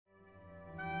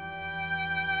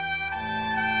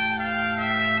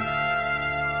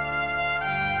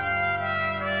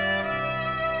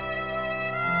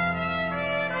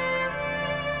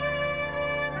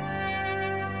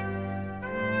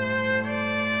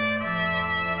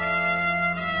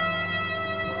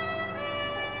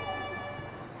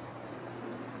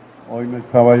Hoy me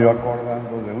estaba yo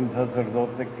acordando de un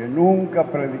sacerdote que nunca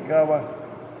predicaba,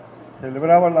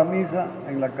 celebraba la misa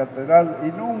en la catedral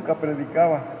y nunca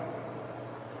predicaba.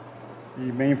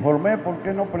 Y me informé por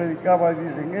qué no predicaba y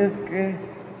dicen, es que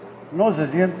no se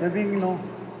siente digno,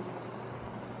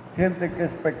 siente que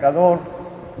es pecador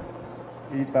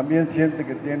y también siente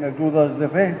que tiene dudas de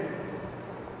fe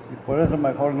y por eso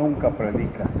mejor nunca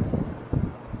predica.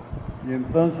 Y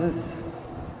entonces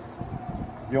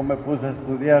yo me puse a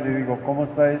estudiar y digo, ¿cómo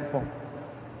está esto?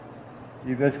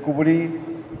 Y descubrí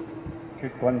que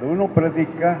cuando uno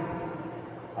predica,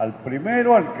 al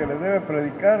primero al que le debe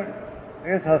predicar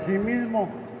es a sí mismo,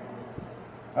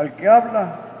 al que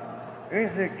habla.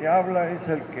 Ese que habla es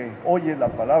el que oye la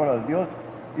palabra de Dios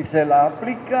y se la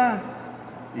aplica,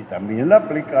 y también la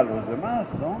aplica a los demás,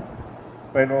 ¿no?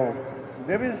 Pero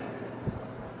debes,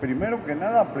 primero que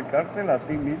nada, aplicártela a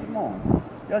ti mismo.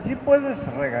 Y así puedes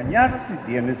regañar, si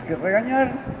tienes que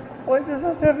regañar, puedes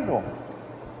hacerlo.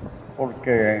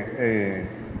 Porque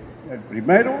el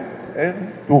primero eres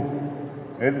tú.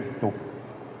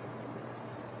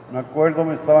 Me acuerdo,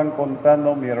 me estaban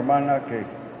contando mi hermana que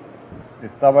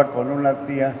estaba con una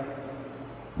tía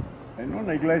en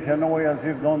una iglesia, no voy a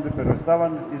decir dónde, pero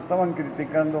estaban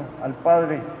criticando al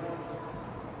padre,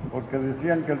 porque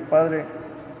decían que el padre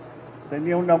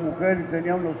tenía una mujer y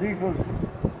tenía unos hijos,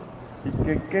 y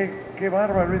que qué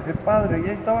bárbaro ese padre, y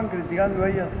ahí estaban criticando a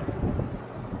ellas.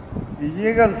 Y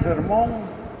llega el sermón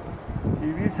y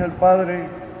dice el padre,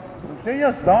 pues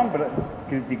ellas estaban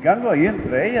criticando ahí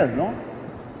entre ellas, ¿no?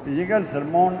 Y llega el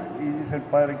sermón y dice el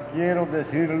padre, quiero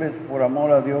decirles por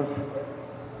amor a Dios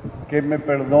que me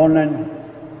perdonen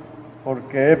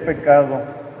porque he pecado.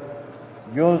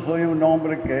 Yo soy un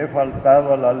hombre que he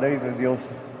faltado a la ley de Dios,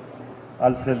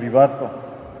 al celibato,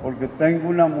 porque tengo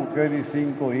una mujer y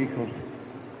 5 hijos,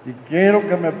 y quiero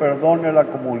que me perdone la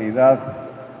comunidad.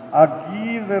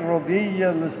 Aquí de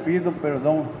rodillas les pido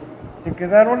perdón. Se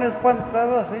quedaron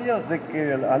espantadas ellas de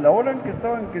que a la hora en que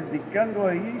estaban criticando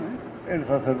ahí, el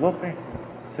sacerdote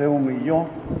se humilló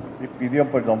y pidió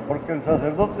perdón, porque el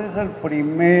sacerdote es el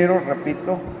primero,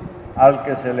 repito, al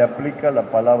que se le aplica la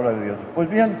palabra de Dios. Pues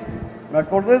bien, me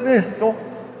acordé de esto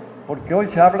porque hoy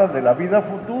se habla de la vida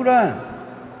futura,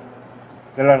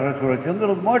 de la resurrección de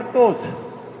los muertos.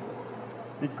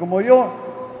 Y como yo,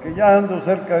 que ya ando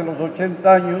cerca de los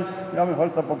 80 años, ya me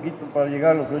falta poquito para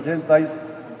llegar a los 80 años,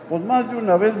 pues más de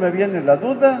una vez me viene la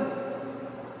duda.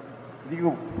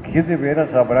 Digo, ¿qué de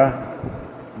veras habrá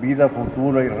vida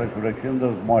futura y resurrección de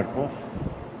los muertos?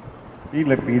 Y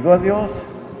le pido a Dios,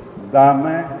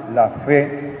 dame la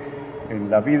fe en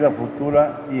la vida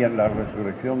futura y en la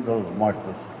resurrección de los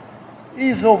muertos.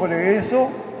 Y sobre eso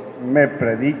me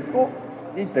predico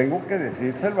y tengo que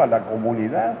decírselo a la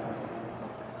comunidad.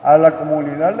 A la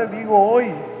comunidad le digo hoy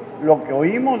lo que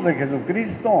oímos de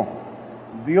Jesucristo.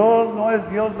 Dios no es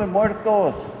Dios de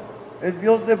muertos, es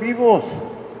Dios de vivos,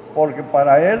 porque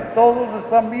para Él todos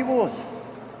están vivos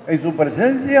en su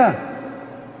presencia,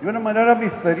 de una manera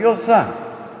misteriosa.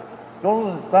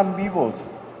 Todos están vivos.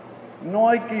 No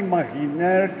hay que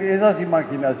imaginar que esas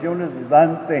imaginaciones de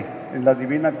Dante en la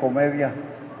Divina Comedia,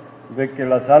 de que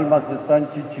las almas están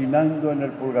chichinando en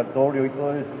el purgatorio y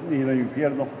todo eso, y en el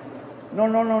infierno. No.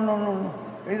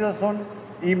 Esas son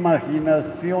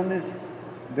imaginaciones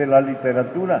de la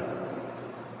literatura.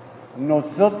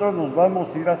 Nosotros nos vamos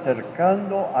a ir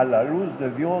acercando a la luz de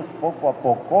Dios poco a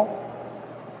poco,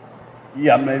 y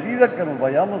a medida que nos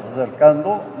vayamos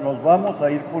acercando, nos vamos a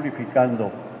ir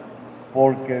purificando,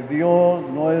 porque Dios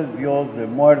no es Dios de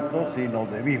muertos, sino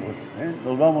de vivos,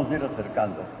 Nos vamos a ir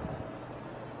acercando.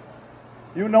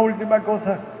 Y una última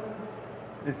cosa,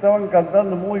 estaban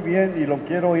cantando muy bien y lo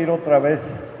quiero oír otra vez.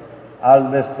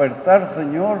 Al despertar,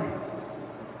 Señor,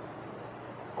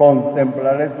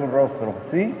 contemplaré tu rostro,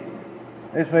 ¿sí?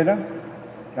 ¿Eso era?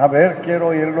 A ver, quiero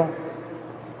oírlo.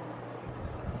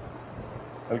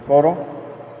 El coro.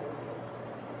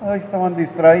 Ay, estaban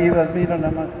distraídas, mira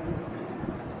nada más.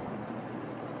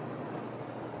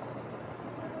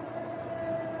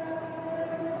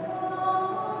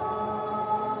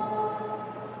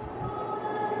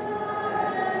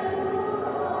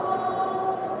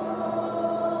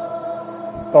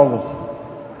 Todos.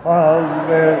 Al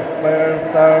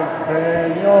despertar,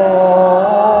 Señor,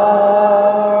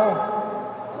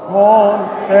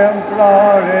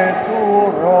 contemplaré tu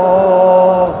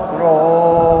rostro.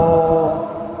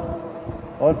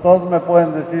 O todos me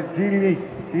pueden decir,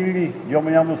 Sili, yo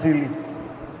me llamo Sili.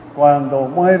 Cuando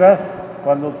mueras,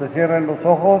 cuando te cierren los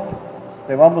ojos,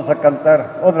 te vamos a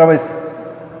cantar otra vez.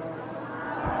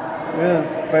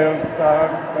 Despertar,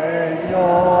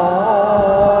 Señor,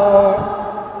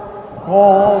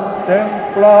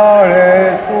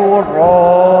 contemplaré tu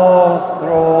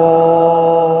rostro.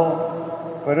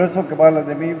 Pero eso que vale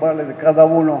de mí, vale de cada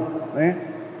uno, ¿eh?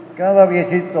 Cada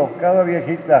viejito, cada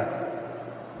viejita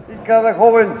y cada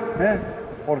joven, ¿eh?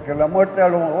 Porque la muerte, a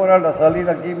lo mejor a la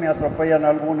salida aquí me atropellan a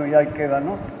alguno y ahí queda,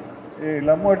 ¿no?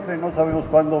 La muerte no sabemos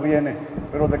cuándo viene,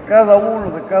 pero de cada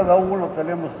uno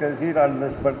tenemos que decir al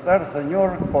despertar,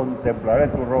 Señor, contemplaré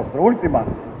tu rostro. Última.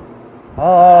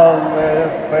 Al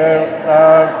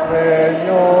despertar,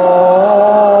 Señor,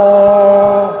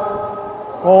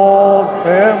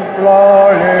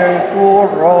 contemplaré tu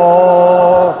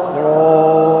rostro.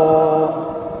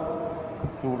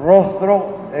 Su rostro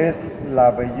es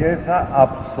la belleza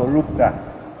absoluta,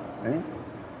 ¿eh?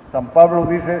 San Pablo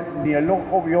dice, ni el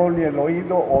ojo vio, ni el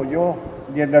oído oyó,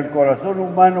 ni en el corazón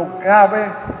humano cabe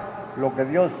lo que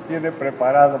Dios tiene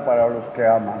preparado para los que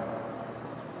aman.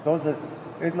 Entonces,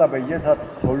 es la belleza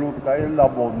absoluta, es la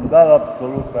bondad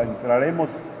absoluta. Entraremos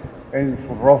en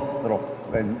su rostro,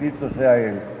 bendito sea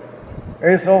Él.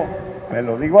 Eso me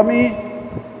lo digo a mí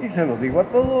y se lo digo a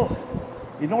todos.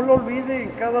 Y no lo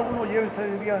olviden, cada uno lleve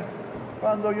ese día.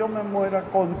 Cuando yo me muera,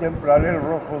 contemplaré el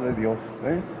rostro de Dios,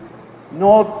 ¿eh?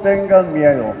 No tengan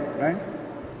miedo, ¿eh?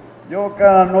 Yo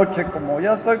cada noche, como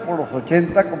ya estoy por los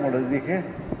 80, como les dije,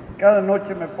 cada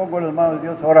noche me pongo en las manos de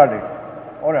Dios, órale,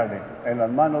 en las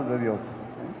manos de Dios, ¿eh?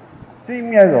 Sin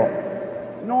miedo,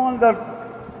 no andar,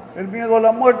 el miedo a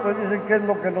la muerte, dicen que es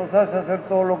lo que nos hace hacer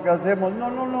todo lo que hacemos.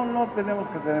 No tenemos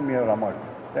que tener miedo a la muerte,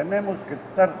 tenemos que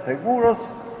estar seguros.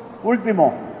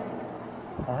 Último,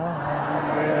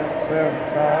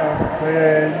 despertar,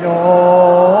 Señor,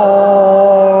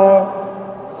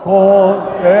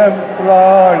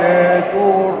 contemplaré tu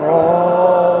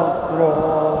rostro.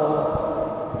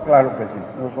 Claro que sí,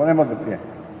 nos ponemos de pie.